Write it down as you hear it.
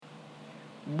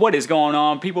What is going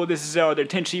on, people? This is Elder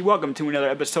Tenchi. Welcome to another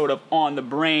episode of On the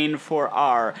Brain for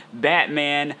our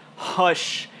Batman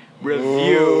Hush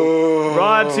review.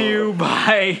 Brought to you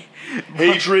by...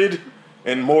 Hatred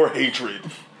and more hatred.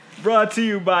 Brought to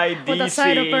you by DC With a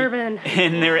side of bourbon.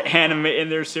 in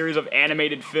their series of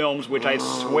animated films, which I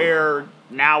swear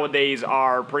nowadays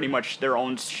are pretty much their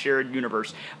own shared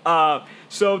universe.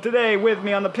 So today with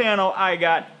me on the panel, I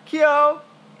got Kyo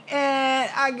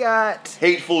and I got...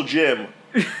 Hateful Jim.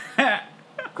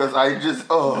 Because I just,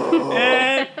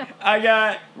 And I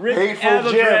got Rick Hateful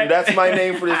Jim. That's my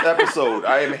name for this episode.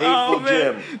 I am Hateful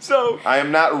Jim. So I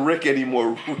am not Rick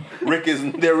anymore.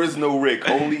 There is no Rick.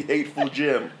 Only Hateful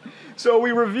Jim. So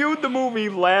we reviewed the movie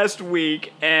last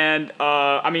week, and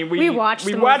we watched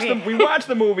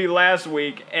the movie last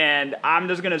week, and I'm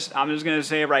just gonna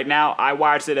say it right now. I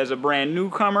watched it as a brand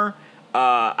newcomer.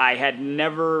 I had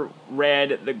never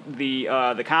read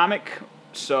the comic,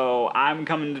 so I'm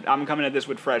coming at this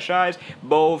with fresh eyes.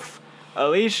 Both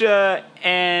Alicia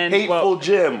and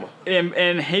Jim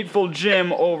and Hateful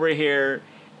Jim over here.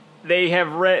 They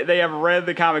have read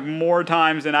the comic more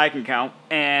times than I can count,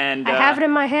 and I have it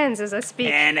in my hands as I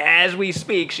speak. And as we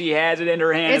speak, she has it in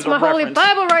her hand. It's my holy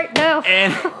Bible right now.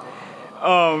 And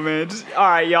oh man, all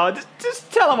right, y'all,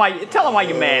 just tell him why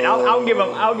you mad. I'll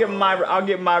give him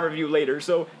my review later.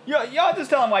 So y'all just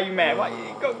tell him why you mad.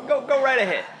 Go right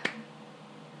ahead.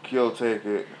 Kill, take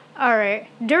it. All right.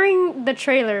 During the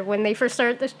trailer, when they first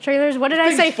started the trailers, what did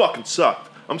I say? Fucking sucked.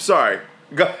 I'm sorry.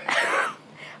 Go.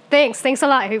 Thanks a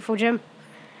lot, Hateful Jim.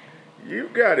 You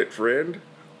got it, friend.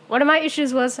 One of my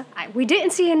issues was we didn't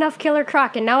see enough Killer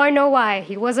Croc, and now I know why.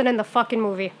 He wasn't in the fucking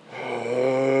movie.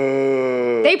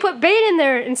 They put Bane in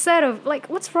there instead of,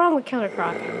 what's wrong with Killer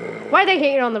Croc? Why are they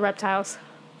hating on the reptiles?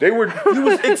 They were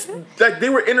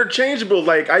interchangeable.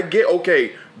 Like, I get,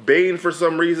 okay, Bane for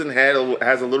some reason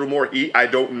has a little more heat. I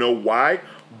don't know why,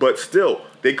 but still,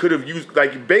 they could have used,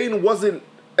 Bane wasn't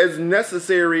as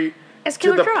necessary as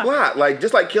Killer to the Croc. plot.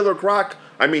 Just like Killer Croc,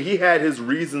 I mean, he had his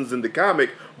reasons in the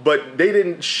comic, but they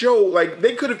didn't show,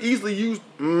 they could have easily used,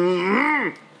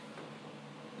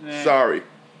 Sorry.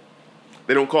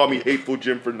 They don't call me Hateful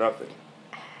Jim for nothing.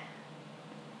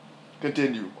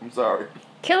 Continue. I'm sorry.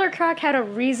 Killer Croc had a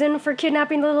reason for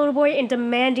kidnapping the little boy and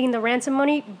demanding the ransom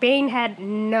money. Bane had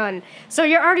none. So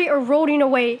you're already eroding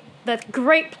away the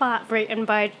great plot written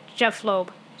by Jeff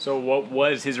Loeb. So what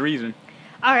was his reason?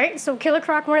 All right, so Killer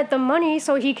Croc wanted the money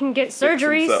so he can get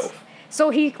surgeries,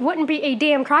 so he wouldn't be a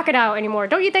damn crocodile anymore.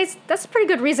 Don't you think that's a pretty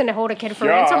good reason to hold a kid for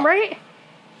ransom, right?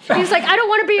 He's like, I don't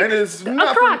want to be a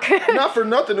croc. Not for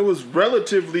nothing. It was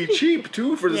relatively cheap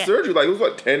too for the surgery. It was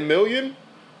what, $10 million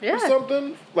or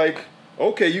something.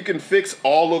 Okay, you can fix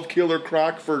all of Killer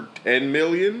Croc for $10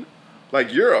 million.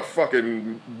 You're a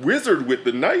fucking wizard with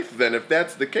the knife then, if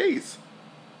that's the case.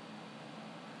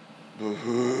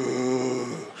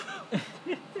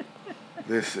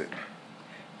 Listen,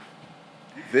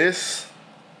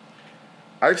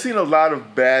 I've seen a lot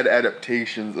of bad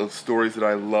adaptations of stories that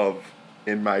I love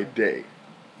in my day.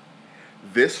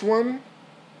 This one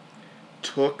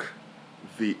took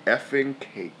the effing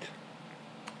cake.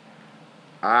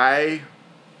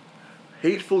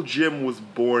 Hateful Jim was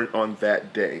born on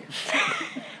that day.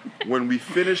 When we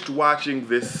finished watching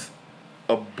this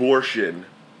abortion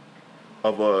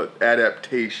of a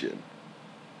adaptation,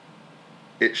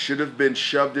 it should have been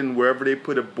shoved in wherever they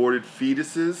put aborted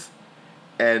fetuses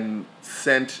and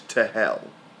sent to hell.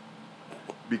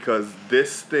 Because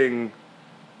this thing,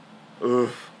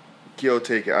 Kyo,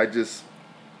 take it.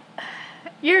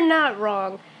 You're not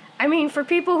wrong. I mean, for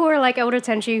people who are like Elder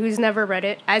Tenchi, who's never read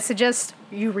it, I suggest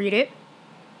you read it.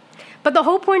 But the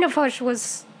whole point of Hush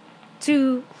was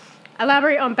to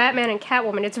elaborate on Batman and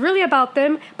Catwoman. It's really about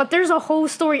them, but there's a whole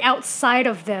story outside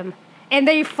of them. And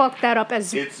they fucked that up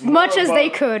as much as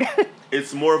they could.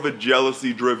 It's more of a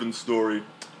jealousy-driven story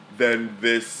than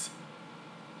this,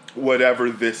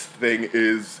 whatever this thing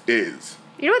is. You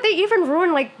know what? They even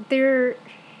ruined, their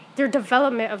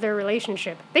development of their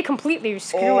relationship. They completely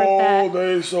screwed that. Oh,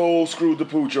 they so screwed the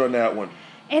pooch on that one.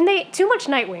 And too much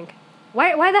Nightwing.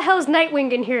 Why the hell is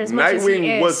Nightwing in here as much as he is?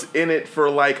 Nightwing was in it for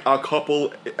a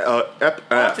couple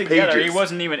Altogether, pages. he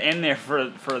wasn't even in there for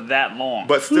that long.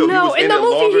 But still, he was in it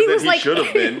longer than he should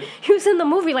have been. He was in the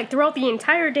movie throughout the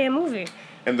entire damn movie.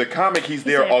 In the comic, he's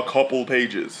there a couple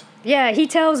pages. Yeah, he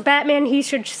tells Batman he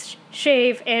should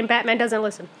shave, and Batman doesn't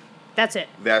listen. That's it.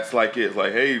 That's it.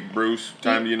 Hey, Bruce,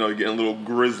 time to, getting a little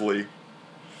grizzly.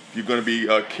 You're going to be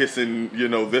kissing,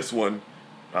 this one.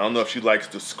 I don't know if she likes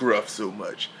to scruff so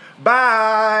much.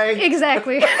 Bye!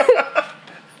 Exactly.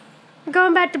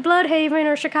 Going back to Bloodhaven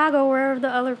or Chicago, wherever the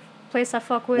other place I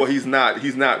fuck with. Well, he's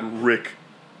not Rick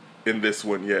in this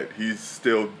one yet. He's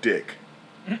still Dick.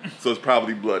 So it's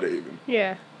probably Bloodhaven.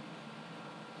 Yeah.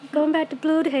 Going back to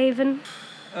Bloodhaven.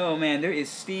 Oh man, there is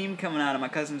steam coming out of my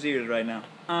cousin's ears right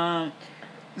now.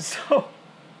 So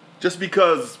just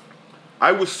because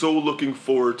I was so looking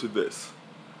forward to this.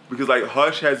 Because like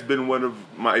Hush has been one of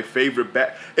my favorite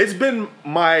it's been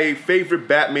my favorite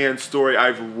Batman story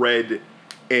I've read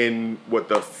in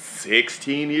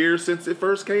 16 years since it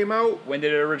first came out. When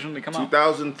did it originally come out?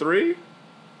 2003.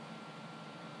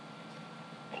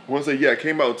 I want to say, it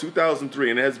came out in 2003,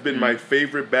 and it has been my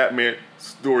favorite Batman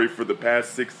story for the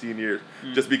past 16 years.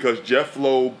 Just because Jeff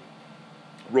Loeb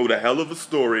wrote a hell of a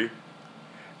story,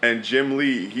 and Jim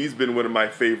Lee, he's been one of my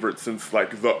favorites since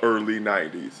like the early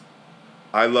 90s.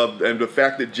 And the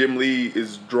fact that Jim Lee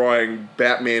is drawing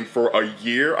Batman for a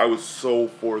year, I was so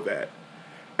for that.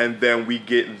 And then we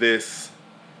get this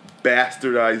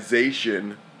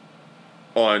bastardization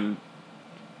on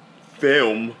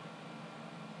film,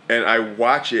 and I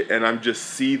watch it, and I'm just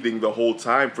seething the whole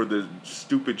time for the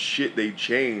stupid shit they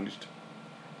changed.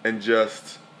 And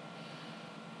just,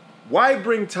 why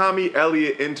bring Tommy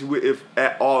Elliott into it if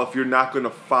you're not going to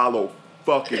follow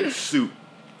fucking suit?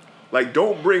 Like,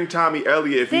 don't bring Tommy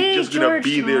Elliott if he's just going to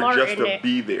be there just to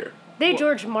be there. They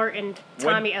George Martin'd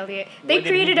Tommy Elliott. They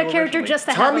created a character just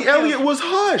to have Tommy Elliott was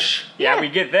Hush. Yeah, we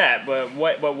get that, but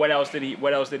what else did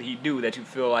he do that you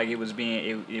feel like it was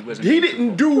being it wasn't? He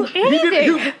didn't do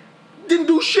anything. He didn't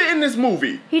do shit in this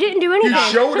movie. He didn't do anything.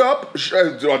 He showed up,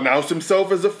 announced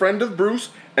himself as a friend of Bruce,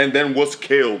 and then was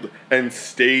killed and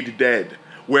stayed dead.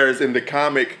 Whereas in the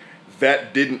comic,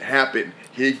 that didn't happen.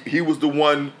 He was the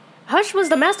one. Hush was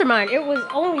the mastermind. It was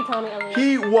only Tommy Elliott.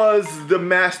 He was the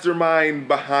mastermind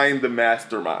behind the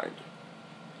mastermind.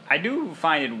 I do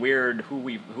find it weird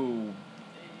who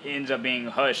ends up being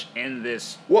Hush in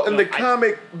this. Well, in the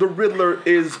comic, the Riddler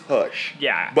is Hush.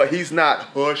 Yeah. But he's not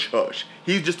Hush.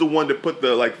 He's just the one that put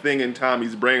the thing in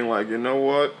Tommy's brain, like, you know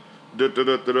what?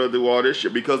 Do all this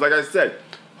shit. Because like I said,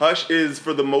 Hush is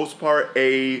for the most part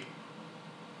a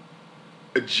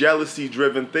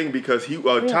jealousy-driven thing, because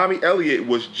Tommy Elliott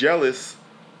was jealous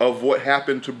of what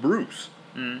happened to Bruce.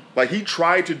 Like, he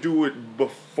tried to do it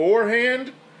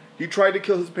beforehand. He tried to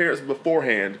kill his parents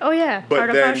beforehand. Oh yeah,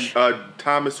 but then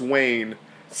Thomas Wayne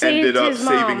ended up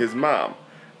saving his mom,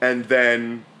 and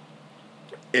then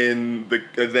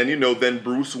then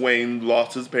Bruce Wayne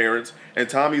lost his parents, and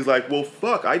Tommy's like, well,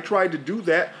 fuck, I tried to do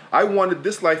that. I wanted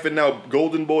this life, and now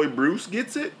Golden Boy Bruce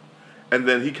gets it. And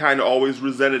then he kind of always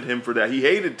resented him for that. He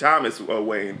hated Thomas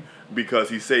Wayne because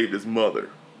he saved his mother.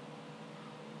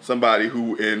 Somebody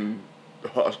who in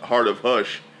Heart of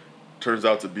Hush turns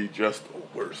out to be just the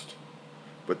worst.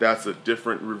 But that's a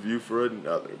different review for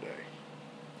another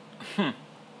day.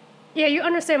 Yeah, you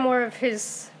understand more of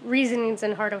his reasonings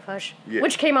in Heart of Hush,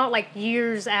 which came out like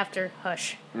years after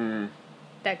Hush.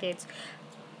 Decades.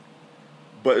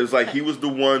 But it's like he was the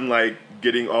one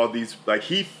getting all these,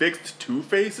 he fixed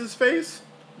Two-Face's face.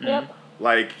 Yep.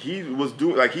 He was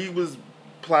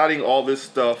plotting all this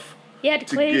stuff. He had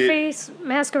Clayface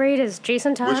masquerade as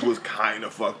Jason Todd, which was kind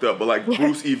of fucked up. But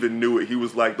Bruce even knew it. He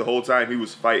was the whole time he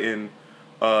was fighting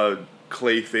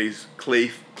Clayson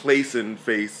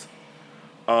face.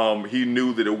 He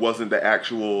knew that it wasn't the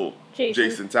actual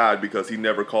Jason Todd, because he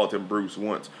never called him Bruce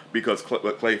once, because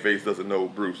Clayface doesn't know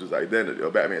Bruce's identity or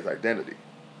Batman's identity.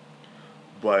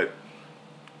 But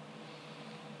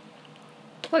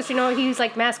plus, he's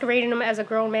masquerading him as a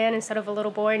grown man instead of a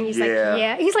little boy, and he's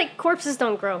he's like, corpses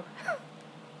don't grow.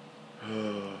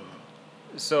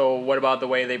 So what about the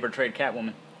way they portrayed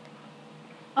Catwoman?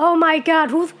 Oh my god,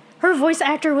 her voice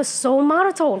actor was so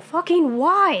monotone. Fucking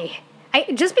why?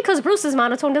 Just because Bruce is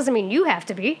monotone doesn't mean you have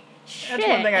to be. Shit. That's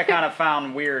one thing I kind of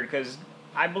found weird, because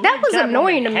I believe that was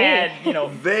annoying to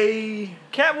me.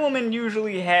 Catwoman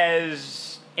usually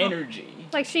has energy.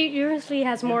 She usually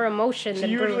has more emotion than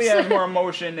Bruce. She usually has more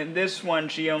emotion. In this one,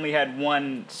 she only had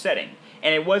one setting.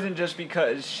 And it wasn't just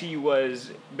because she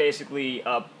was basically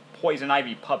a Poison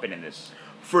Ivy puppet in this.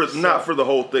 Not for the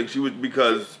whole thing. She was,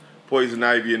 because Poison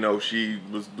Ivy, she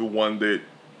was the one that...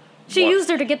 She used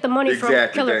her to get the money from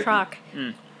Killer Croc.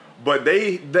 But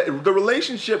the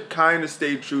relationship kind of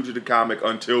stayed true to the comic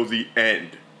until the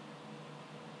end.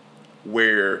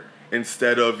 Where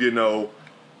instead of,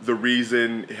 the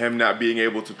reason him not being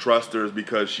able to trust her is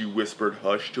because she whispered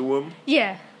hush to him.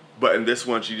 Yeah. But in this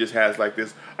one, she just has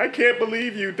this, I can't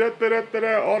believe you,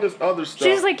 all this other stuff.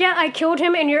 She's like, yeah, I killed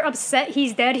him and you're upset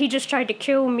he's dead. He just tried to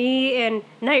kill me and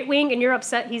Nightwing and you're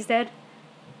upset he's dead.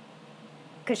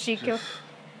 Because she killed...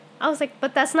 I was like,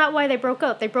 but that's not why they broke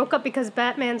up. They broke up because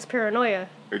Batman's paranoia.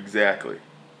 Exactly.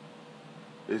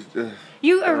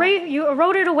 You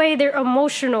eroded away their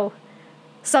emotional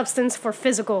substance for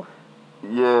physical.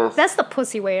 Yes. That's the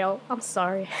pussy way out. I'm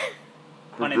sorry.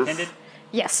 Pun intended?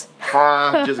 Yes.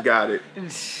 Just got it.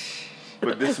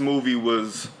 But this movie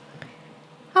was...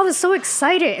 I was so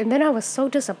excited, and then I was so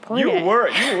disappointed. You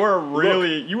were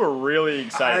really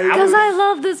excited. Because I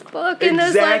love this book. And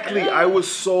exactly. Like, I was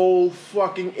so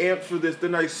fucking amped for this.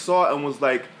 Then I saw it and was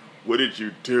like, what did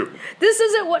you do? This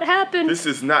isn't what happened. This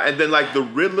is not. And then like the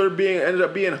Riddler ended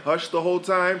up being hushed the whole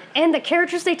time. And the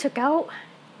characters they took out.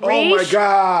 Oh my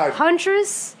God.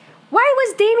 Huntress. Why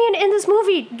was Damian in this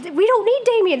movie? We don't need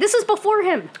Damian. This is before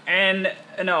him. And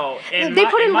no. They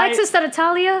put in Lex instead of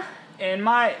Talia. And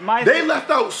my they left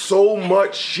out so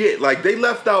much shit. Like they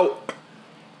left out.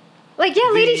 Like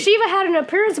Lady Shiva had an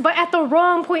appearance, but at the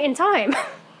wrong point in time.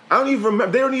 I don't even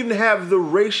remember. They don't even have the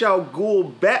Ra's al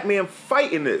Ghul Batman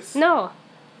fight in this. No.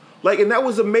 Like, and that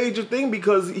was a major thing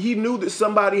because he knew that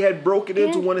somebody had broken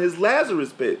into one of his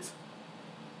Lazarus pits.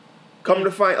 Come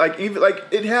to find, like, even like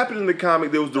it happened in the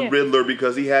comic. There was the Riddler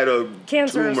because he had a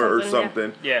tumor or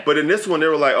something. Yeah. But in this one, they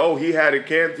were like, oh, he had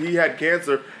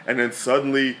cancer, and then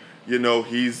suddenly,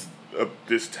 he's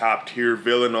this top tier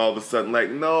villain. All of a sudden, like,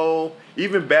 no.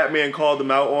 Even Batman called him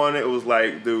out on it. It was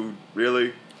like, dude,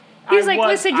 really? He's like,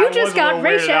 listen, you just got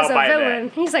Ra's as a villain.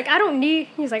 He's like, I don't need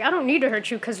to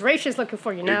hurt you because Ra's is looking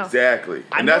for you now. Exactly.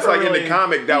 And that's like in the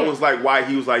comic, that was like why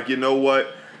he was like, you know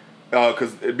what?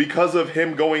 Because of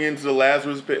him going into the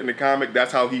Lazarus pit in the comic,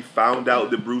 that's how he found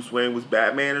out that Bruce Wayne was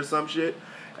Batman or some shit.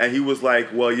 And he was like,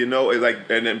 well, and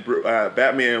then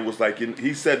Batman was like,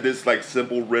 he said this like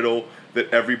simple riddle that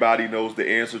everybody knows the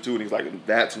answer to, and he's like,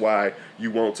 that's why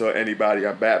you won't tell anybody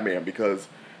I'm Batman, because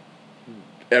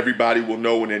everybody will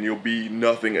know, and then you'll be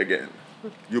nothing again.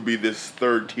 You'll be this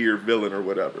third tier villain or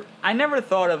whatever. I never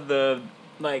thought of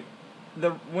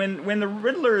when the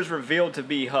Riddler is revealed to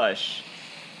be Hush.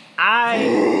 I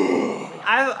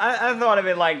thought of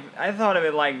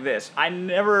it like this. I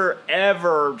never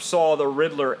ever saw the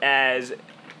Riddler as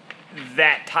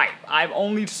that type. I've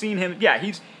only seen him. Yeah,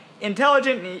 he's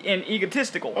intelligent and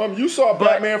egotistical. You saw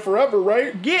Batman Forever,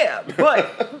 right? Yeah,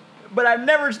 but I've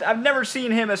never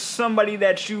seen him as somebody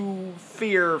that you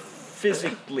fear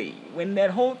physically. When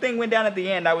that whole thing went down at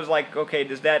the end, I was like, okay,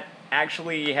 does that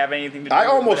actually have anything to do with it?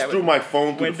 I almost threw my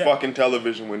phone through the fucking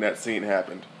television when that scene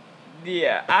happened.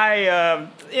 Yeah,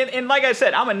 and like I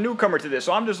said, I'm a newcomer to this,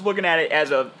 so I'm just looking at it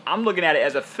as a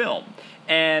film.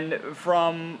 And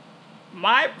from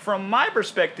my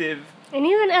perspective, and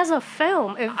even as a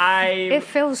film, it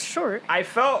feels short. I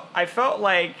felt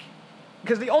like,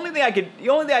 because the only thing I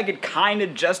could kind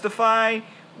of justify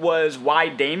was why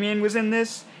Damian was in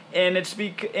this, and it's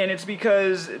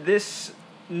because this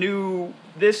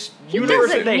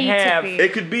universe that they have,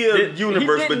 it could be a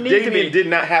universe, but Damian did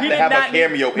not have to have a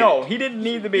cameo in it. No, he didn't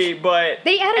need to be, but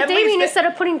they added Damian instead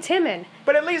of putting Tim in.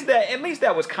 But at least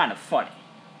that was kind of funny.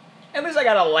 At least I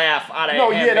got a laugh out of it.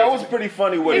 No, yeah, that was pretty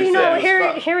funny what he said.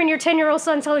 Hearing your 10-year-old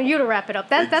son telling you to wrap it up,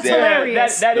 that's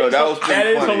hilarious. That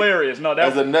is hilarious. No,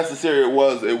 as unnecessary it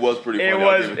was pretty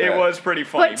funny. It was pretty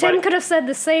funny. But Tim could have said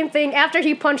the same thing after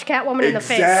he punched Catwoman in the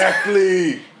face.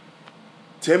 Exactly.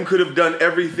 Tim could have done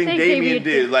everything Damian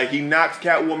did. Like, he knocks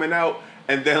Catwoman out,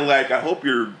 and then, like, I hope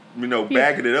you're,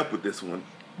 bagging it up with this one.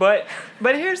 But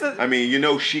here's the... I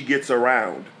mean, she gets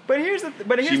around.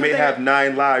 She may have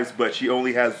 9 lives, but she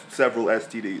only has several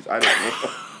STDs. I don't know.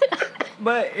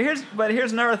 But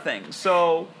here's another thing.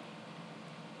 So,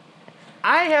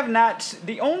 I have not...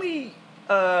 The only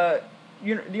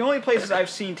places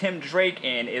I've seen Tim Drake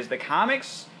in is the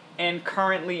comics and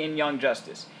currently in Young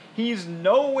Justice. He's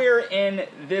nowhere in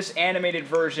this animated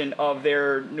version of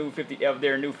their new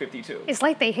 52. It's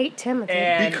like they hate Timothy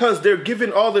because they're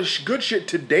giving all the good shit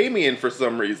to Damian for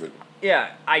some reason.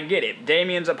 Yeah, I get it.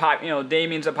 Damian's a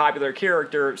popular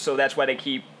character, so that's why they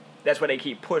keep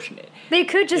pushing it. They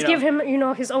could just give him,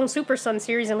 his own Super Son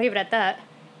series and leave it at that.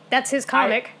 That's his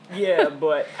comic.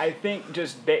 But I think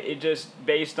just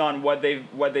based on what they've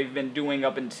been doing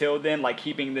up until then, like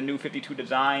keeping the new 52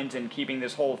 designs and keeping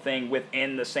this whole thing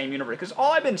within the same universe. Because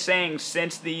all I've been saying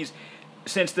since they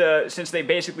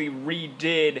basically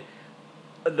redid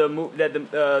their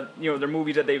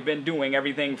movies that they've been doing,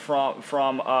 everything from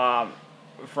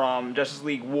Justice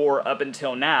League War up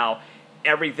until now.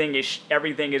 Everything is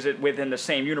within the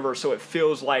same universe, so it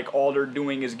feels like all they're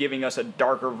doing is giving us a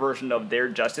darker version of their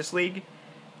Justice League,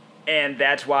 and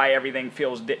that's why everything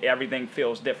feels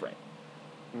different.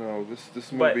 No,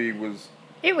 this movie was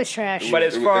trash. But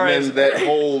as far as that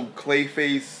whole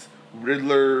Clayface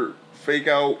Riddler fake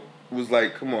out was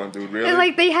like, come on, dude, really? It's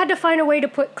like they had to find a way to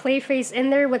put Clayface in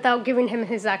there without giving him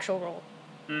his actual role.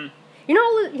 You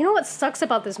know what sucks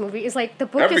about this movie is like the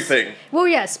book Everything. Well,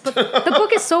 yes, but the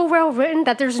book is so well written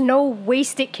that there's no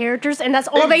wasted characters, and that's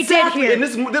all they did here. And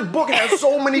this book has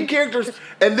so many characters,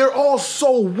 and they're all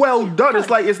so well done. It's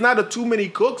like it's not a too many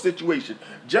cook situation.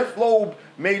 Jeff Loeb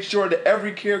made sure that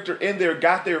every character in there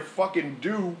got their fucking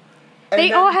due.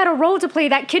 They all had a role to play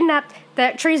that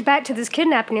trace back to this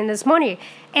kidnapping and this money,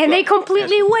 and they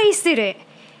completely wasted it.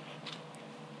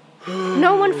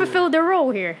 No one fulfilled their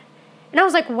role here. And I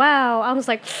was like, wow. I was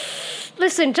like,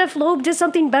 listen, Jeff Loeb did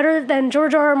something better than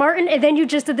George R.R. Martin, and then you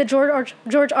just did the George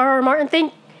R.R. Martin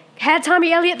thing. Had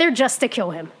Tommy Elliott there just to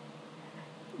kill him.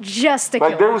 Just to kill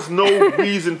him. There was no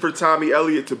reason for Tommy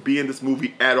Elliott to be in this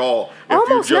movie at all if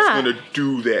Almost you're just not. going to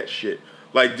do that shit.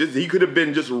 Like, he could have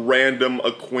been just random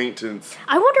acquaintance.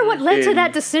 I wonder what led to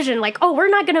that decision. Like, oh, we're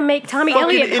not going to make Tommy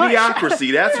Elliott push.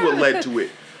 Idiocracy. That's what led to it.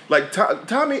 Like,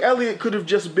 Tommy Elliott could have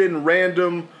just been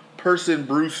random person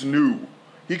Bruce knew.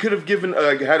 He could have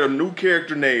had a new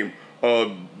character name,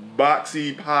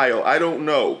 Boxy Pile. I don't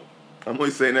know. I'm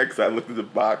only saying that because I looked at the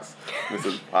box and it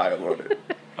says Pile on it.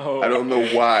 I don't know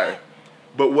why.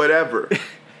 But whatever.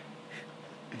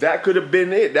 That could have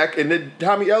been it. And then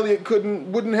Tommy Elliott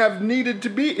wouldn't have needed to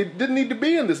be. It didn't need to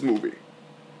be in this movie.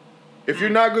 If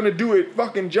you're not going to do it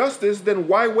fucking justice, then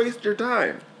why waste your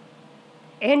time?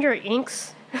 And your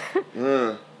inks.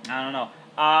 I don't know.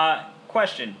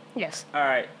 Question. Yes. All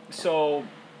right. So,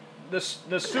 the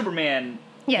Superman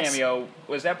cameo,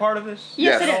 was that part of this?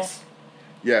 Yes, it is.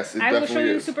 Yes, it definitely is. I will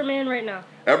show you Superman right now.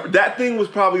 That thing was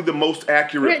probably the most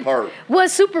accurate part.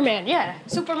 Was Superman, yeah.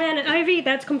 Superman and Ivy,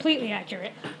 that's completely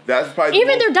accurate. That's probably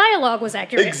even their dialogue was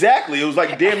accurate. Exactly. It was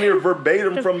like damn near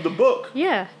verbatim from the book.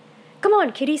 Yeah. Come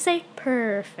on, Kitty, say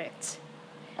perfect.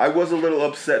 I was a little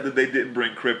upset that they didn't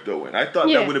bring Crypto in. I thought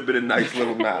that would have been a nice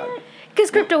little nod. Because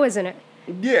Crypto is in it.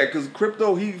 Yeah, because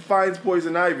Crypto, he finds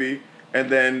Poison Ivy, and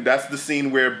then that's the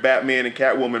scene where Batman and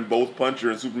Catwoman both punch her,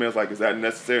 and Superman's like, is that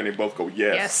necessary? And they both go,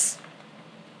 yes.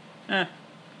 Yes.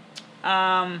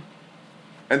 And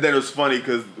then it was funny,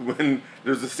 because when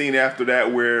there's a scene after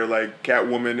that where, like,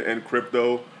 Catwoman and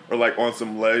Crypto are, like, on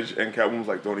some ledge, and Catwoman's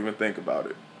like, don't even think about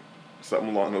it. Something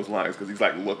along those lines, because he's,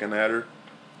 like, looking at her.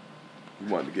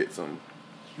 He wanted to get some...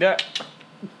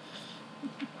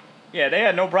 Yeah, they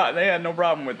had no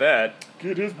problem with that.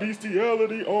 Get his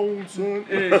bestiality on, son.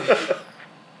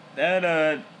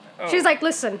 She's like,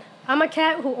 listen, I'm a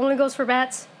cat who only goes for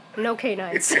bats, no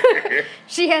canines.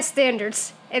 She has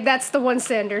standards, and that's the one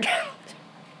standard.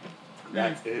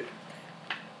 That's it.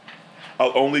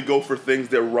 I'll only go for things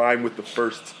that rhyme with the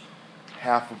first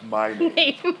half of my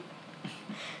name.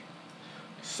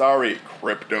 Sorry,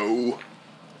 Crypto.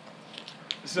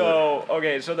 So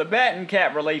the bat and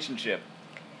cat relationship.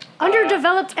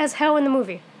 Underdeveloped as hell in the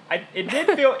movie. It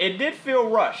did feel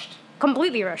rushed.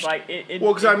 Completely rushed. Like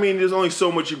because I mean, there's only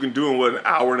so much you can do in an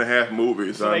hour and a half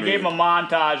movie. So they gave him a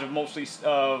montage of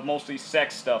mostly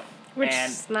sex stuff, which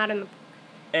is not in the.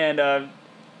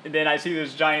 And then I see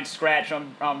this giant scratch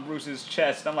on Bruce's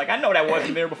chest. I'm like, I know that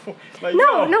wasn't there before. Like,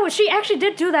 no, she actually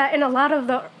did do that in a lot of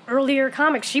the earlier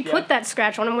comics. She put that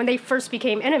scratch on him when they first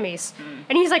became enemies,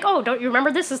 and he's like, "Oh, don't you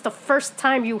remember? This is the first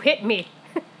time you hit me."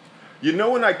 You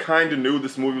know when I kind of knew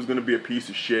this movie was going to be a piece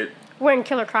of shit? When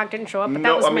Killer Croc didn't show up, but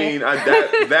that was me.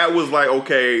 That was like,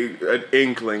 okay, an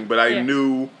inkling, but I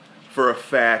knew for a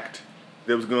fact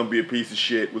that it was going to be a piece of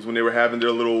shit was when they were having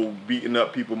their little beating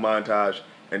up people montage,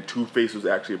 and Two-Face was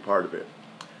actually a part of it.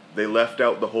 They left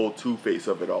out the whole Two-Face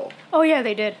of it all. Oh, yeah,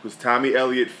 they did. Because Tommy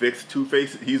Elliott fixed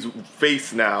Two-Face. He's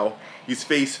Face now. He's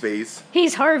Face.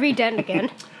 He's Harvey Dent again.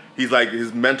 He's like,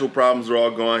 his mental problems are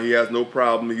all gone. He has no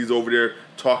problem. He's over there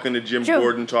talking to Jim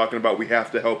Gordon, talking about we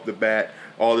have to help the Bat,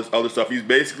 all this other stuff. He's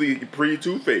basically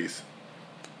pre-Two-Face.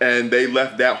 And they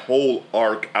left that whole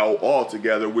arc out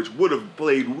altogether, which would have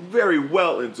played very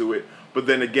well into it. But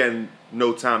then again,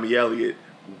 no Tommy Elliott.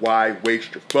 Why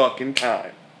waste your fucking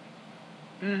time?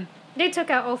 They took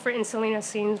out Alfred and Selena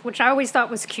scenes, which I always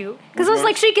thought was cute. Because I was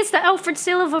like, she gets the Alfred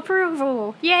seal of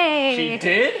approval. Yay! She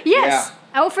did? Yes.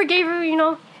 Yeah. Alfred gave her,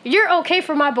 you're okay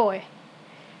for my boy.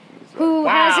 Who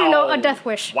has, a death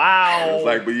wish. Wow. It's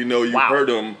like, but you heard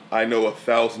him. I know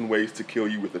 1,000 ways to kill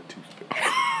you with a toothpick.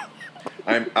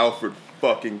 I'm Alfred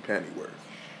fucking Pennyworth.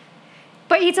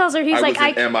 But he tells her, he's like,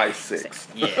 I was in MI6.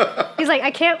 Yeah. He's like,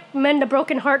 I can't mend a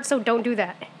broken heart, so don't do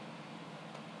that.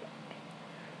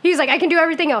 He's like, I can do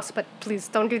everything else, but please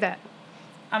don't do that.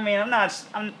 I mean, I'm not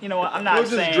He'll saying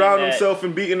just drown that himself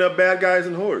in beating up bad guys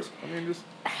and whores.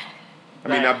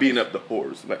 Not beating up the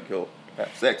whores. Like, he'll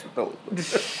have sex with those.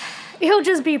 He'll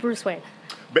just be Bruce Wayne.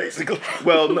 Basically.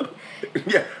 Well, no.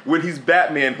 Yeah, when he's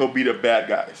Batman, he'll beat up bad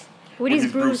guys. When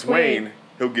he's Bruce Wayne,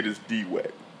 he'll get his D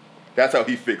wet. That's how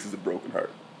he fixes a broken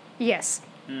heart. Yes.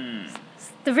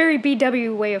 The very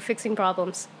BW way of fixing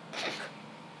problems.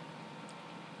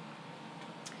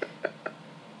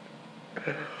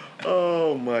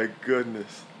 Oh my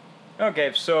goodness.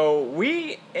 Okay, so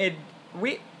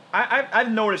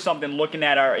I've noticed something looking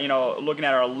at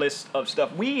our list of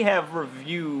stuff. We have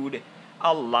reviewed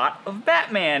a lot of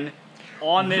Batman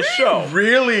on this show.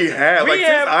 Really have. Since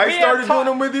I started doing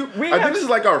them with you, I think this is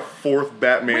like our fourth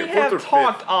Batman. We have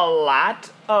talked a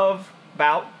lot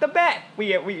about the Bat.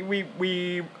 What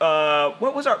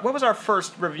was our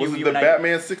first review? Was it the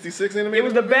Batman 66 animated? It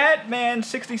was the Batman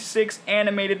 66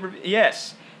 animated review.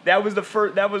 Yes. That was the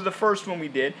first one we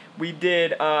did. We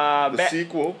did the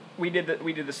sequel. We did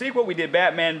the sequel. We did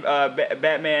Batman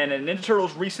and Ninja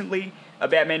Turtles recently.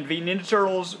 Batman v Ninja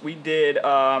Turtles. We did.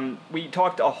 We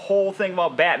talked a whole thing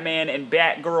about Batman and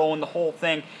Batgirl and the whole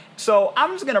thing. So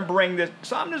I'm just gonna bring this.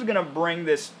 I'm gonna bring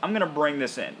this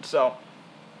in. So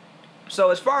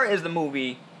as far as the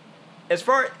movie,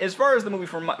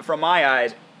 from my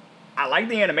eyes, I like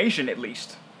the animation at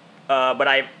least.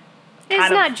 But it's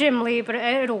not Jim Lee, but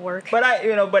it'll work. But I've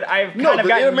kind of gotten used to...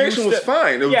 the animation was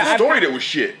fine. It was the story that was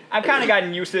shit. I've kind of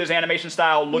gotten used to this animation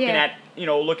style, looking at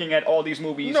all these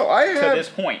movies to this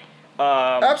point.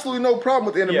 Absolutely no problem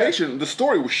with the animation. Yeah. The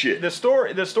story was shit. The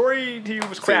story to you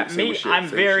was crap.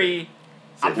 I'm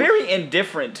very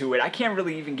indifferent to it. I can't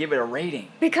really even give it a rating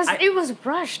because it was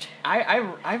rushed.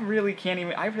 I really can't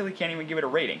even give it a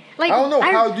rating. Like, I don't know,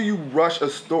 how do you rush a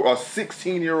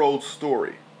 16-year-old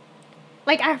story?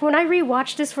 Like, when I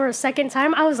rewatched this for a second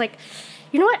time, I was like,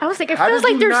 you know what? I was like, it feels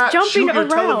like there's jumping around. How did you not shoot your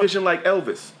television like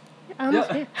Elvis?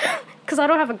 Because I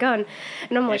don't have a gun.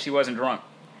 And I'm like... she wasn't drunk.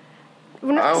 I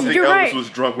don't think Elvis was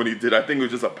drunk when he did. I think it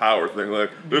was just a power thing. Like,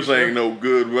 this ain't no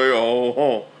good way.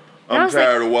 I'm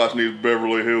tired of watching these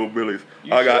Beverly Hillbillies.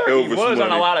 I got Elvis money. He was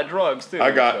on a lot of drugs, too.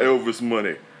 I got Elvis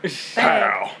money.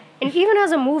 Pow. And even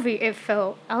as a movie, I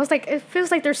was like, it feels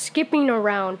like they're skipping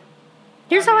around.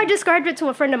 Here's how I described it to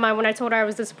a friend of mine when I told her I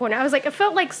was disappointed. I was like, it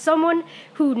felt like someone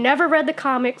who never read the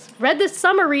comics, read the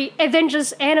summary, and then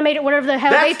just animated whatever the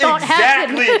hell they thought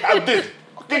happened. That's exactly how this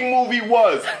fucking movie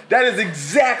was. That is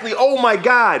exactly, oh my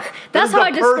God. That's how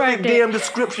I described it. That's the perfect damn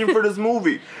description for this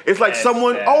movie. It's like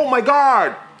someone, oh my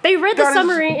God. They read the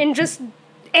summary and just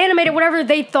animated whatever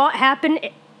they thought happened.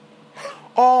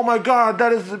 Oh my God,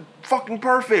 that is fucking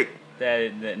perfect. That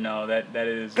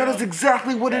is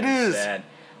exactly what it is. Sad.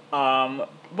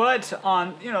 But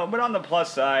on the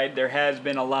plus side, there has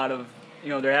been a lot of,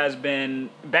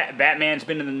 Batman's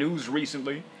been in the news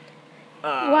recently.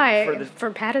 Why?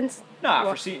 For patents?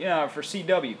 No, for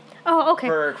CW. Oh, okay.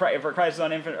 For Crisis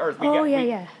on Infinite Earth.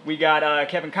 We got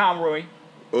Kevin Conroy.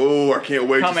 Oh, I can't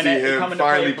wait to see him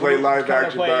finally play live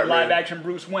action Batman. Live action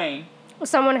Bruce Wayne.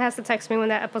 Someone has to text me when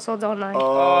that episode's online.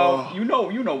 You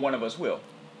know one of us will.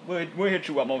 We'll hit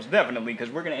you up most definitely because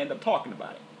we're gonna end up talking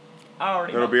about it.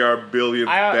 That'll be our billionth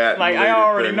Batman. I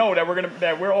already know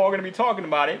that we're all gonna be talking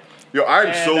about it. Yo,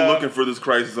 I'm so looking for this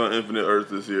Crisis on Infinite Earth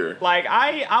this year. Like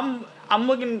I'm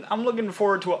looking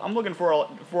forward to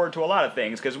a lot of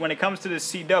things because when it comes to the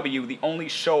CW, the only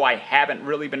show I haven't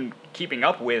really been keeping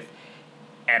up with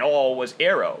at all was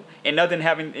Arrow, and nothing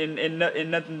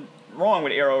wrong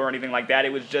with Arrow or anything like that.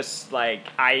 It was just like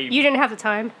You didn't have the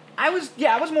time. I was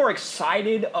more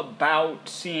excited about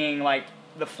seeing like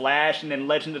The Flash, and then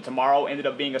Legend of Tomorrow ended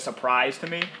up being a surprise to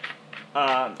me.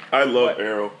 I love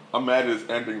Arrow. I'm mad at its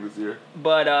ending this year.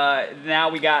 But now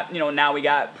we got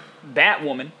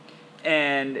Batwoman,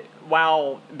 and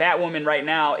while Batwoman right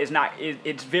now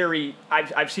it's very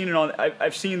I've seen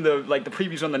the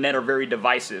previews on the net are very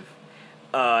divisive.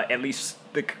 At least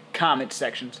the comment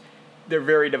sections. They're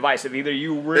very divisive. Either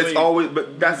you really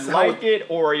like it,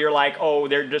 or you're like, oh,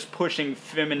 they're just pushing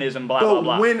feminism, blah, blah,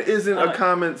 blah. But when isn't a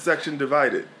comment section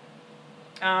divided?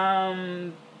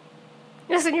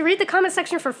 Listen, you read the comment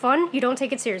section for fun, you don't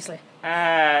take it seriously.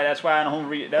 That's why I don't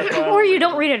read it. Or you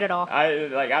don't read it at all.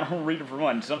 I don't read it for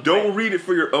fun. Don't read it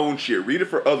for your own shit. Read it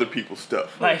for other people's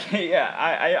stuff.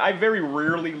 I very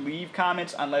rarely leave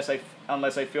comments unless I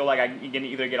feel like I can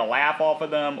either get a laugh off of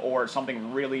them or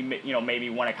something really maybe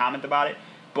want to comment about it.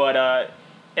 But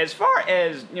as far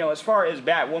as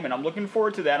Batwoman, I'm looking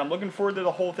forward to that. I'm looking forward to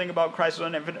the whole thing about Crisis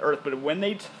on Infinite Earth. But when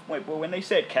they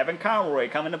said Kevin Conroy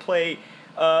coming to play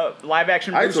live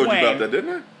action Bruce Wayne, I told you about that, didn't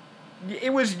I?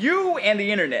 It was you and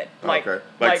the internet. Okay.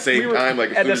 As soon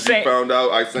as you found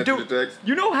out, I sent you the text.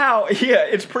 You know how? Yeah,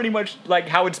 it's pretty much like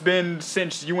how it's been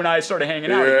since you and I started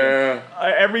hanging out. Yeah.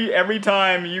 Every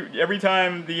time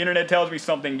the internet tells me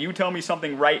something, you tell me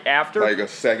something right after. Like a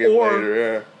second later.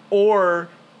 Yeah. Or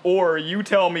or you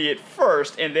tell me it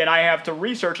first, and then I have to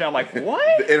research, and I'm like,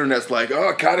 what? The internet's like,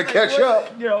 oh, gotta catch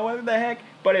up. You know, what the heck?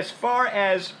 But as far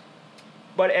as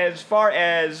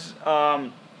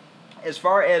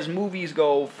movies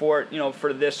go for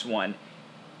this one,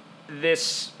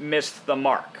 this missed the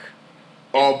mark.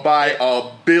 By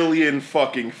a billion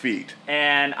fucking feet.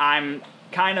 And I'm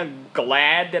kind of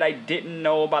glad that I didn't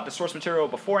know about the source material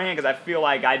beforehand, because I feel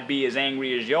like I'd be as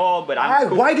angry as y'all. But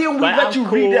why didn't we let you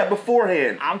read that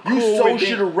beforehand? I'm cool. You so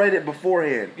should have read it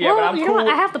beforehand. Yeah, well, but you know what?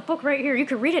 I have the book right here. You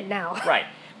can read it now. Right,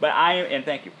 but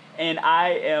thank you. And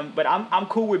I'm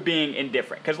cool with being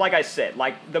indifferent, because like I said,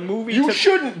 like the movie. You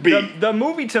shouldn't be. The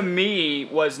movie to me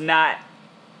was not.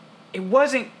 It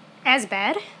wasn't as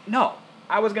bad. No,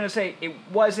 I was gonna say it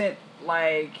wasn't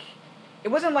like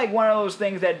one of those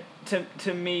things that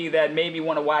to me that made me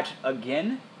want to watch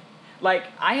again. Like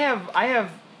I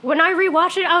have. When I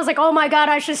rewatched it, I was like, "Oh my god,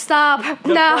 I should stop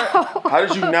now." How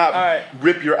did you not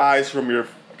rip your eyes from your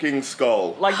fucking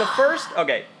skull? Like the first,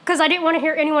 okay. Because I didn't want to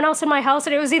hear anyone else in my house,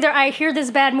 and it was either I hear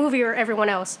this bad movie or everyone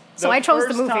else. So I chose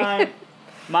the movie.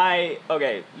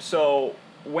 So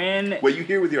when... Wait, you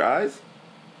hear with your eyes?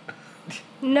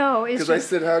 No, it's because I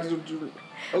said, how did you...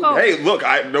 Oh, hey, look,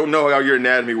 I don't know how your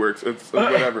anatomy works. It's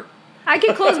whatever. I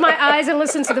can close my eyes and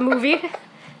listen to the movie.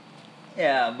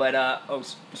 Yeah, but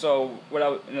so what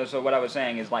I was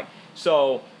saying is like,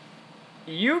 so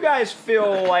you guys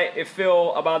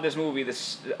feel about this movie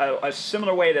a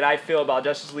similar way that I feel about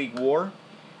Justice League War.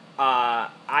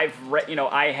 I've read,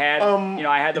 I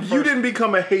had the first. You didn't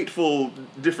become a hateful,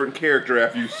 different character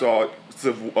after you saw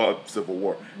Civil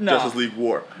War, no. Justice League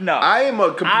War. No, I am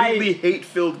a completely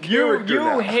hate-filled character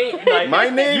now. You hate. Like, my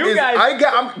name is.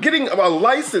 I'm getting a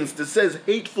license that says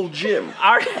Hateful Jim.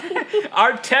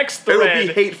 Our text thread. It'll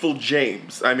be Hateful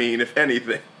James. I mean, if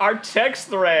anything. Our text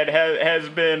thread has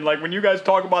been like, when you guys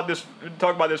talk about this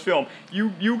film,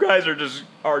 you guys are just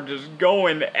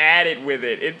going at it with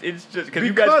it. It's just because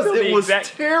you guys feel it was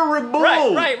terrible.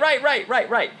 Right.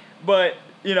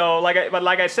 But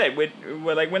like I said,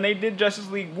 when they did Justice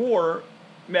League War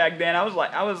back then, I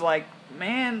was like,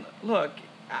 man, look,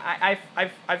 I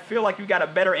feel like you got a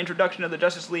better introduction of the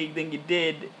Justice League than you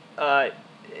did,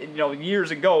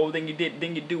 years ago than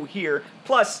you do here.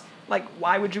 Plus, like,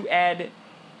 why would you add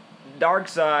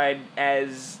Darkseid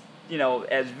as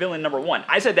villain number one?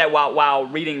 I said that while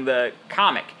reading the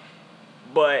comic.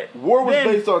 But War was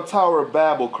based on Tower of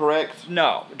Babel, correct?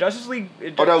 No, Justice League.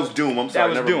 Oh, that was Doom. I'm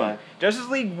sorry, that was Doom. Mind. Justice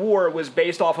League War was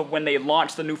based off of when they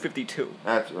launched the New 52.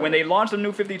 That's right. When they launched the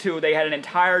New 52, they had an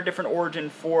entire different origin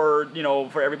for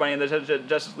everybody in the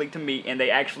Justice League to meet, and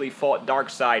they actually fought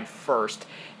Darkseid first,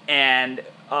 and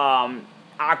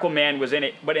Aquaman was in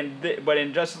it. But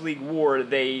in Justice League War,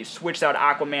 they switched out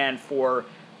Aquaman for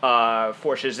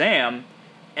Shazam,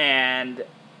 and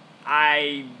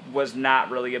I was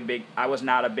not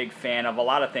a big fan of a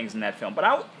lot of things in that film.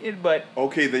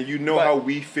 Okay, then how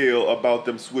we feel about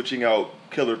them switching out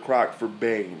Killer Croc for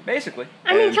Bane. Basically.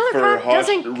 I mean, Killer Croc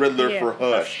doesn't... Riddler for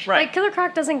Hush. Right. Like, Killer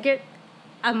Croc doesn't get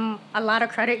a lot of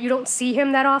credit. You don't see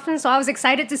him that often, so I was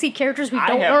excited to see characters we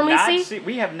don't normally see.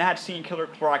 We have not seen Killer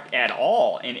Croc at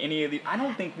all in any of the... I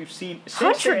don't think we've seen...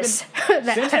 Huntress.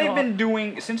 Since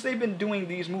they've been doing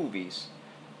these movies...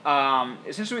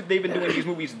 since they've been doing these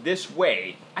movies this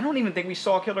way, I don't even think we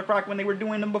saw Killer Croc when they were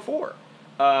doing them before.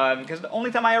 Because the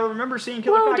only time I ever remember seeing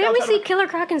Killer Croc... Well, didn't we see Killer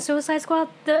Croc in Suicide Squad,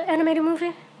 the animated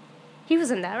movie? He was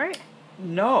in that, right?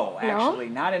 No, actually,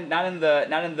 not in the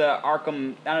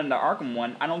Arkham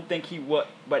one. I don't think he would.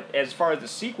 But as far as the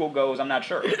sequel goes, I'm not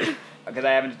sure because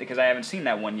I haven't seen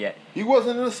that one yet. He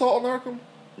wasn't in Assault on Arkham?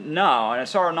 No, in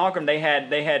Assault on Arkham they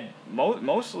had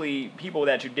mostly people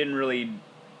that you didn't really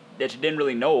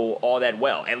know all that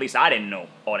well. At least I didn't know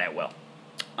all that well.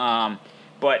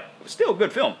 But still a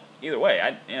good film. Either way,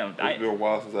 it's been a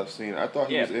while since I've seen it. I thought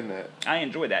he was in that. I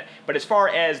enjoyed that. But as far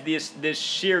as this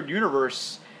shared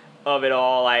universe of it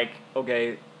all, like,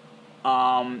 okay,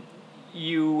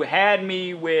 you had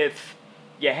me with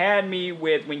when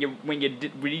you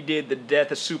redid the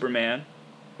Death of Superman.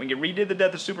 When you redid the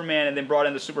Death of Superman and then brought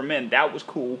in the Supermen, that was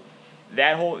cool.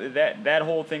 That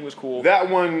whole thing was cool. That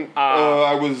one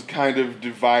I was kind of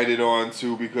divided on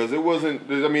too because it wasn't.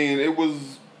 I mean, it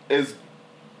was as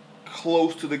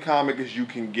close to the comic as you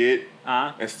can get,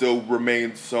 and still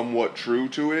remained somewhat true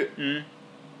to it. Mm-hmm.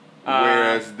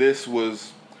 Whereas this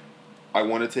was, I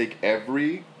want to take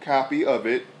every copy of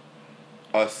it,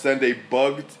 send a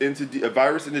virus into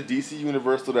DC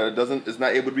Universe so that it's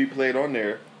not able to be played on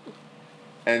there,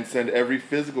 and send every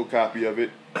physical copy of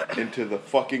it into the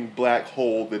fucking black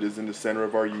hole that is in the center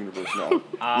of our universe now.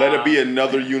 Let it be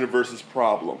another universe's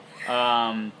problem.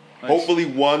 Hopefully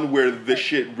one where this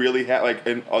shit really had like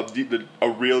a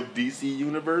real DC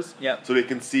universe. Yep. So they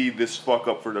can see this fuck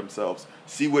up for themselves.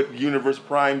 See what Universe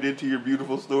Prime did to your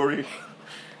beautiful story.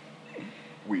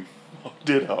 We fucked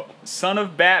it up. Son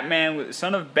of Batman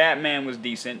was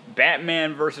decent.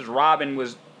 Batman versus Robin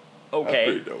was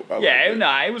okay. That's pretty dope.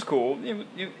 It was cool.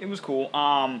 It was cool.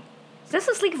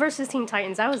 Justice League versus Teen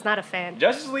Titans, I was not a fan.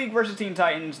 Justice League versus Teen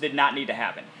Titans did not need to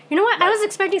happen. You know what? I was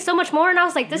expecting so much more, and I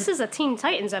was like, this is a Teen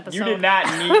Titans episode. You did not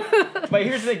need... But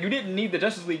here's the thing. You didn't need the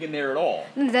Justice League in there at all.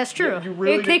 That's true. You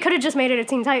really they could have just made it a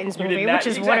Teen Titans movie, which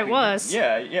is what it was.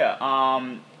 Yeah.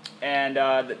 And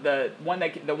the one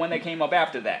that came up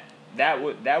after that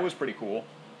was pretty cool.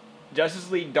 Justice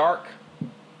League Dark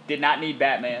did not need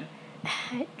Batman.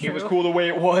 It was cool the way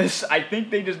it was. I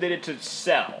think they just did it to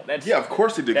sell. Of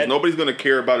course they did. Because nobody's going to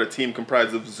care about a team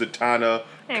comprised of Zatanna,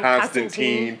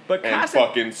 Constantine, and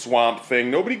fucking Swamp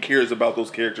Thing. Nobody cares about those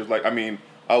characters.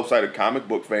 Outside of comic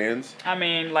book fans.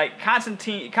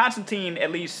 Constantine,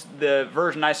 at least the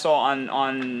version I saw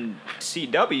on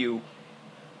CW,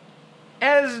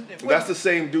 that's the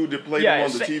same dude that played him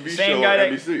on the TV show on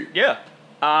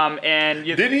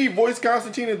NBC. Didn't he voice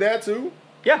Constantine in that too?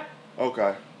 Yeah.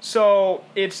 Okay. So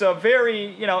it's a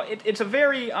very, it's a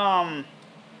very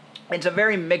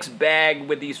mixed bag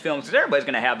with these films because everybody's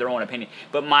gonna have their own opinion.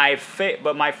 But my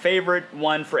favorite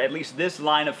one for at least this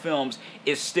line of films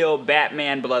is still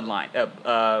Batman Bloodline.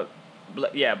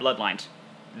 Bloodlines.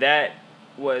 That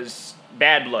was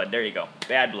Bad Blood. There you go.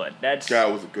 Bad Blood. That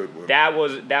was a good one. That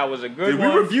was a good one. Did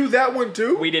we review that one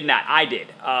too? We did not. I did.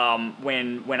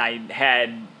 When I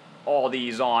had all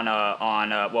these on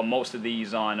most of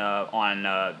these on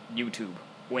YouTube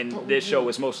when this show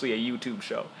was mostly a YouTube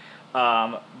show.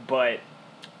 But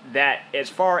that, as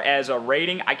far as a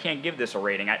rating, I can't give this a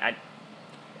rating. I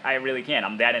really can't.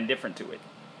 I'm that indifferent to it.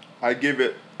 I give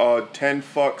it 10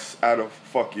 fucks out of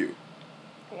fuck you.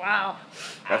 Wow.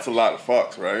 That's a lot of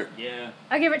fucks, right? Yeah.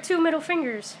 I give it 2 middle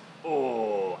fingers.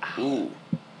 Oh. Ooh.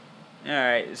 All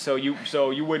right. So you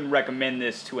wouldn't recommend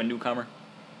this to a newcomer?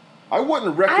 I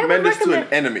wouldn't recommend this to an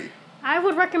enemy. I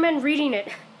would recommend reading it.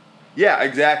 Yeah,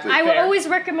 exactly. I would always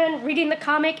recommend reading the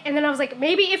comic, and then I was like,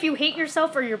 maybe if you hate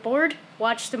yourself or you're bored,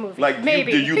 watch the movie.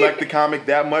 Maybe. Do you like the comic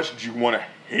that much? Do you want to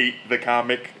hate the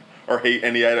comic or hate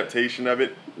any adaptation of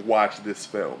it? Watch this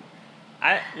film.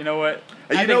 You know what?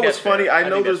 You know what's funny? I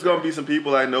know there's going to be some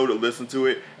people I know that listen to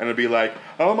it and it'll be like,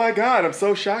 oh my God, I'm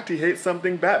so shocked he hates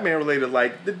something Batman related.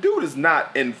 Like, the dude is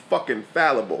not fucking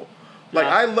fallible. Like,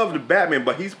 I love the Batman,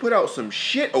 but he's put out some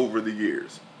shit over the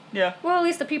years. Yeah. Well, at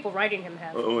least the people writing him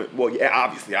have. Well, yeah,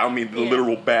 obviously. I don't mean the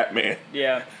literal Batman.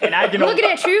 Yeah. And I can looking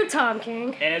at you, Tom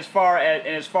King. And as far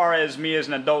as me as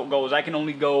an adult goes, I can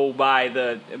only go by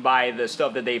the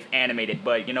stuff that they've animated.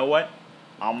 But you know what?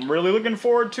 I'm really looking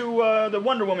forward to the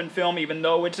Wonder Woman film, even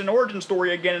though it's an origin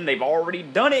story again, and they've already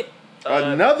done it.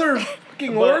 Another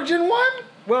fucking origin one?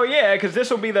 Well, yeah, because this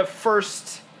will be the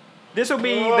first. This will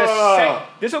be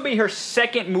this will be her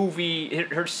second movie,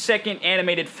 her second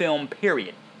animated film.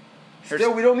 Period.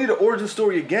 Still, we don't need an origin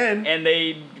story again. And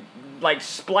they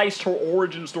spliced her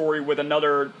origin story with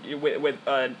another with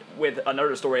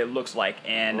another story. It looks like,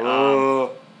 and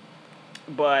of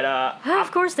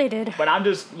course they did. But I'm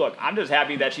just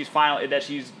happy that she's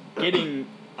getting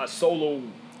a solo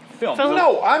film.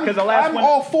 No, I'm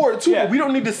all for it too. Yeah. But we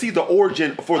don't need to see the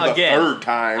origin for the third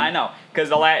time. I know,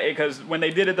 because when they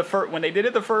did it the first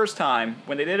time,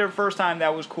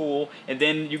 that was cool, and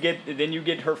then you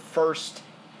get her first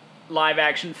live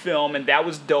action film, and that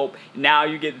was dope. Now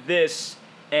you get this,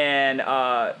 and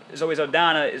Zoe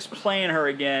Saldana is playing her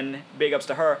again. Big ups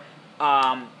to her.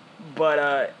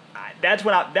 But that's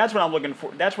what I'm looking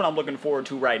for. That's what I'm looking forward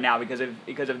to right now, because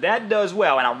if that does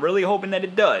well, and I'm really hoping that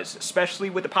it does, especially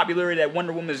with the popularity that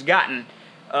Wonder Woman has gotten,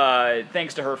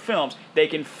 thanks to her films, they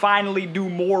can finally do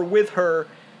more with her.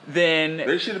 Then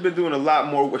they should have been doing a lot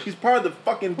more. She's part of the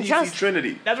fucking DC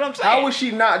Trinity. That's what I'm saying. How is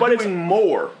she not doing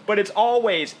more? But it's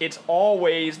always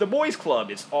the boys'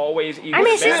 club. It's always either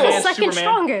she's the second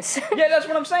strongest. Yeah, that's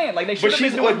what I'm saying. Like, they should have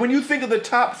been doing. Like, when you think of the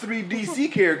top 3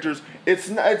 DC characters, it's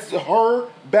her,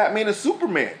 Batman, and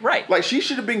Superman. Right. Like, she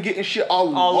should have been getting shit a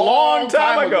long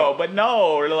time ago. But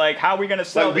no, like, how are we gonna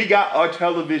sell? Like, we got a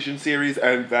television series,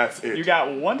 and that's it. You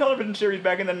got one television series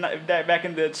back in the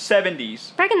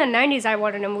 70s. Back in the 90s, I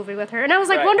wanted a movie with her, and I was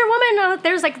like, Wonder Woman.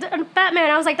 There's Batman.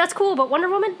 I was like, that's cool, but Wonder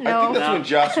Woman, no. I think that's when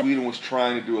Joss Whedon was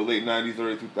trying to do a late 90s,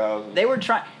 early 2000s.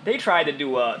 They tried to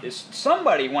do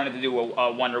somebody wanted to do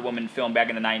a Wonder Woman film back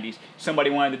in the 90s. Somebody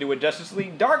wanted to do a Justice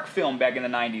League Dark film back in the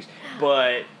 90s,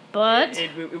 but But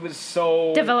it was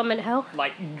so development hell.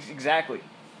 Like exactly.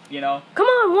 you know? Come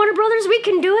on, Warner Brothers, we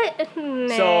can do it.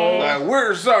 Nah. So like,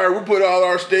 we're sorry, we put all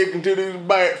our stake into these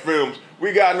Bat films.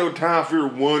 We got no time for your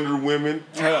Wonder Women.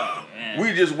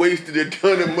 We just wasted a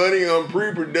ton of money on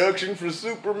pre-production for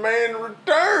Superman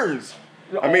Returns.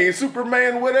 I mean,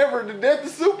 Superman whatever, the Death of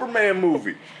Superman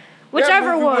movie.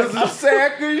 Whichever one. That movie was a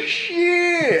sack of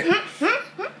shit.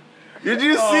 Did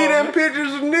you see them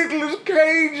pictures of Nicolas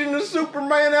Cage in the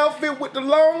Superman outfit with the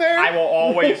long hair? I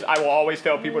will always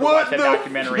tell people to watch that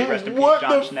documentary. Rest in peace,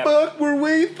 John Schnepp. What the fuck were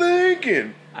we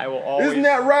thinking? I will always. Isn't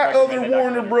that right, other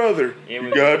Warner Brother?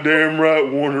 You goddamn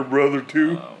right, Warner Brother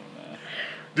too. Oh, man.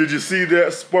 Did you see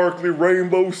that sparkly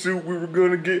rainbow suit we were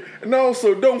gonna get? And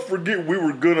also, don't forget we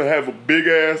were gonna have a big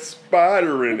ass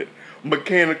spider in it.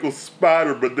 Mechanical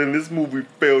spider, but then this movie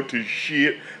fell to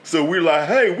shit. So we're like,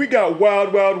 hey, we got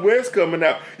Wild Wild West coming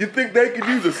out. You think they could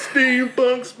use a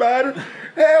steampunk spider?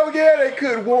 Hell yeah, they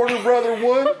could, Warner Brother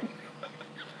 1.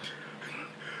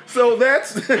 So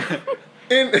that's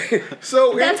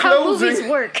how movies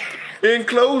work. In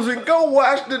closing, go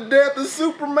watch The Death of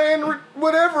Superman,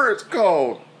 whatever it's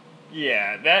called.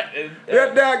 Yeah, that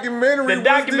documentary was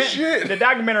the shit. The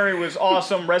documentary was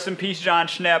awesome. Rest in peace, John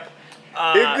Schnepp.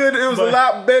 It was a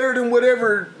lot better than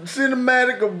whatever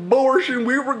cinematic abortion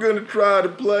we were gonna try to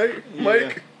play,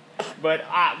 Mike. But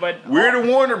we're the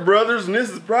Warner Brothers, and this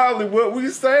is probably what we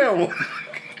sound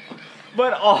like.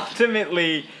 But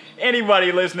ultimately,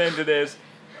 anybody listening to this,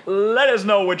 let us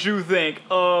know what you think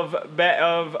of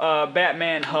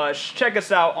Batman Hush. Check us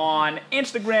out on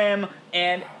Instagram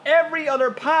and every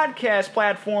other podcast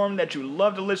platform that you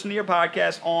love to listen to your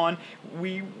podcast on.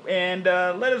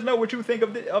 Let us know what you think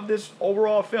of this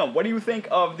overall film. What do you think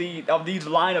of these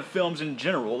line of films in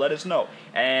general? Let us know.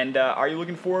 And are you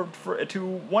looking forward to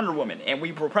Wonder Woman? And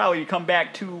we will probably come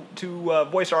back to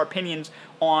voice our opinions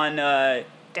on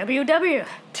WW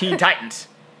Teen Titans.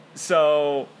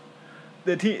 So.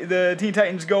 The Teen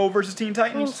Titans Go versus Teen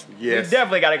Titans? Yes. We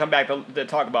definitely got to come back to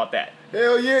talk about that.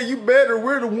 Hell yeah, you better.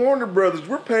 We're the Warner Brothers.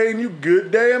 We're paying you good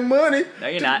damn money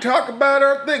to not. Talk about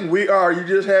our thing. We are. You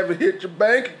just haven't hit your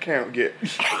bank account yet.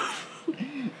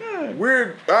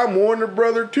 I'm Warner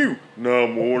Brother 2. No,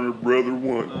 I'm Warner Brother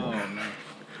 1. Oh, man.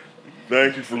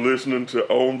 Thank you for listening to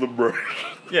On the Brain.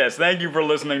 Yes, thank you for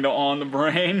listening to On the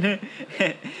Brain.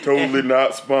 Totally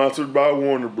not sponsored by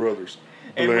Warner Brothers.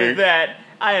 And with that,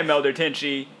 I am Elder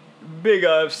Tenchi. Big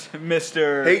ups,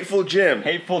 Mr. Hateful Jim,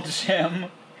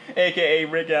 a.k.a.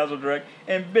 Rick Hazeldrick.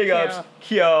 And big ups,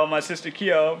 Kyo, my sister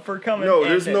Kyo, for coming. No,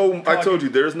 there's no, I told you,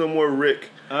 there's no more Rick.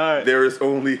 All right. There is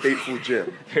only Hateful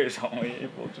Jim. There's only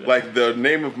Hateful Jim. Like, the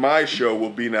name of my show will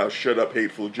be now Shut Up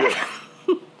Hateful Jim.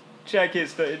 Check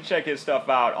his stuff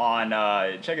out on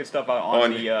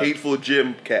the Hateful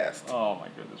Jim Cast. Oh my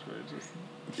goodness gracious!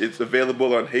 It's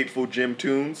available on Hateful Jim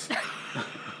Tunes,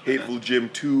 Hateful Jim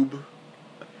Tube,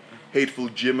 Hateful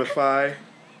Jimify,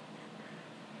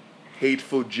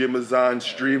 Hateful Jimazon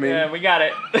Streaming. Yeah, we got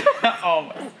it.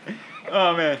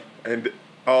 Oh man. And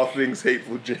all things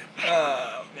Hateful Jim.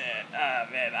 Oh man.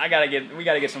 We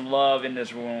gotta get some love in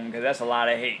this room because that's a lot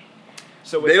of hate.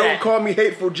 So they don't call me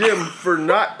Hateful Jim for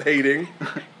not hating.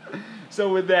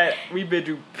 So with that, we bid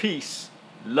you peace,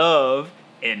 love,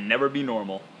 and never be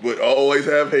normal. But always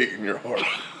have hate in your heart.